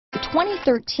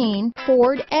2013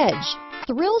 Ford Edge.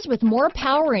 Thrills with more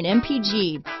power and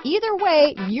MPG. Either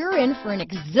way, you're in for an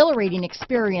exhilarating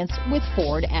experience with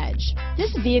Ford Edge.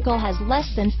 This vehicle has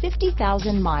less than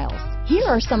 50,000 miles. Here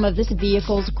are some of this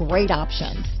vehicle's great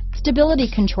options: stability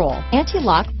control,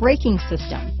 anti-lock braking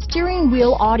system, steering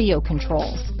wheel audio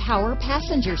controls, power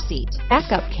passenger seat,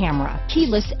 backup camera,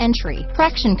 keyless entry,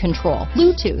 traction control,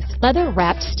 Bluetooth,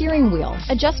 leather-wrapped steering wheel,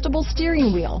 adjustable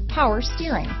steering wheel, power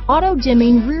steering,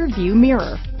 auto-dimming rear view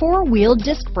mirror, four-wheel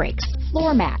disc brakes,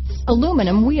 floor mats,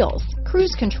 aluminum wheels,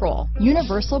 cruise control,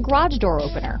 universal garage door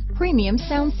opener, premium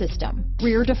sound system,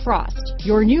 rear defrost.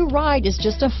 Your new ride is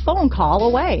just a phone call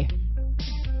away.